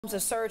A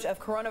surge of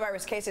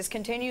coronavirus cases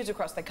continues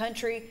across the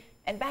country,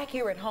 and back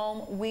here at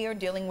home, we are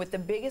dealing with the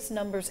biggest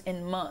numbers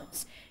in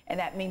months, and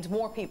that means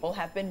more people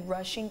have been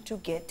rushing to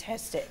get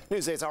tested.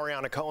 News 8's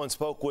Ariana Cohen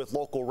spoke with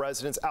local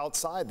residents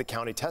outside the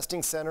county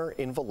testing center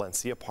in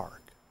Valencia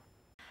Park.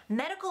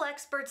 Medical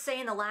experts say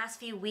in the last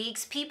few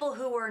weeks, people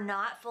who were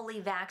not fully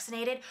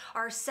vaccinated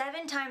are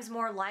 7 times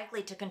more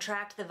likely to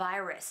contract the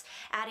virus,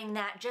 adding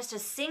that just a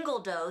single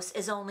dose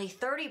is only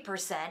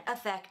 30%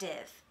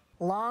 effective.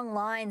 Long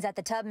lines at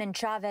the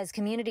Tubman-Chavez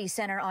Community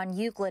Center on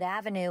Euclid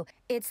Avenue.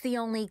 It's the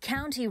only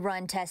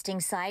county-run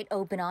testing site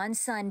open on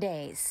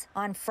Sundays.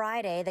 On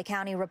Friday, the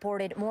county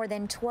reported more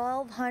than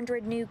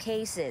 1,200 new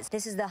cases.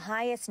 This is the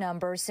highest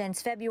number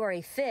since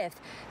February 5th,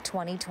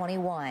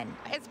 2021.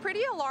 It's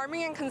pretty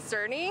alarming and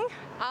concerning.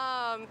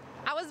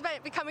 I was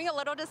becoming a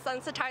little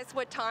desensitized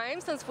with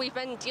time since we've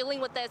been dealing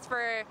with this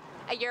for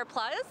a year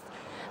plus.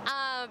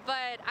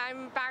 But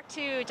I'm back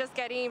to just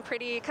getting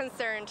pretty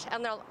concerned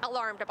and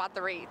alarmed about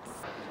the rates.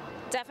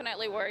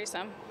 Definitely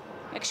worrisome.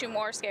 Makes you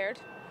more scared.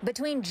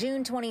 Between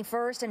June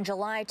 21st and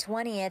July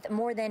 20th,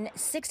 more than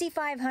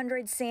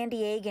 6,500 San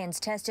Diegans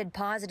tested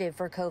positive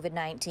for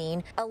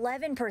COVID-19.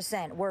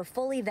 11% were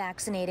fully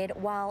vaccinated,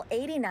 while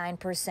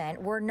 89%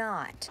 were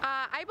not.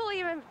 I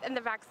believe in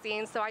the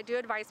vaccine, so I do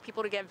advise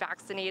people to get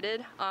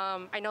vaccinated.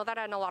 I know that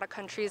in a lot of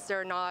countries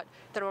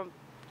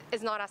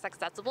is not as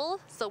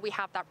accessible, so we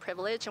have that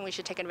privilege and we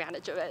should take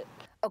advantage of it.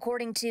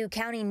 According to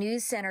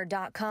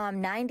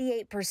CountyNewsCenter.com,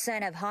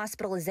 98% of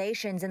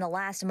hospitalizations in the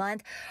last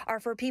month are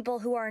for people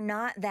who are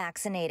not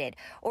vaccinated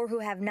or who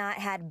have not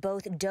had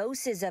both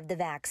doses of the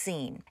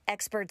vaccine.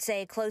 Experts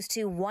say close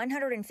to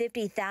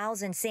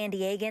 150,000 San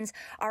Diegans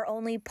are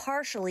only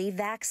partially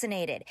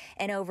vaccinated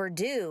and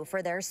overdue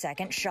for their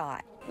second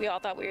shot. We all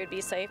thought we would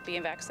be safe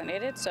being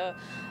vaccinated, so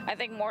I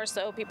think more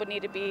so people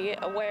need to be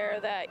aware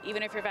that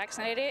even if you're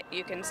vaccinated,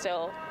 you can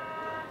still,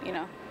 you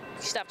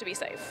just have to be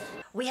safe.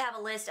 We have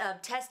a list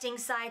of testing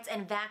sites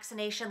and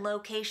vaccination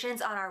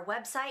locations on our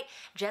website.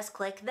 Just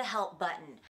click the help button.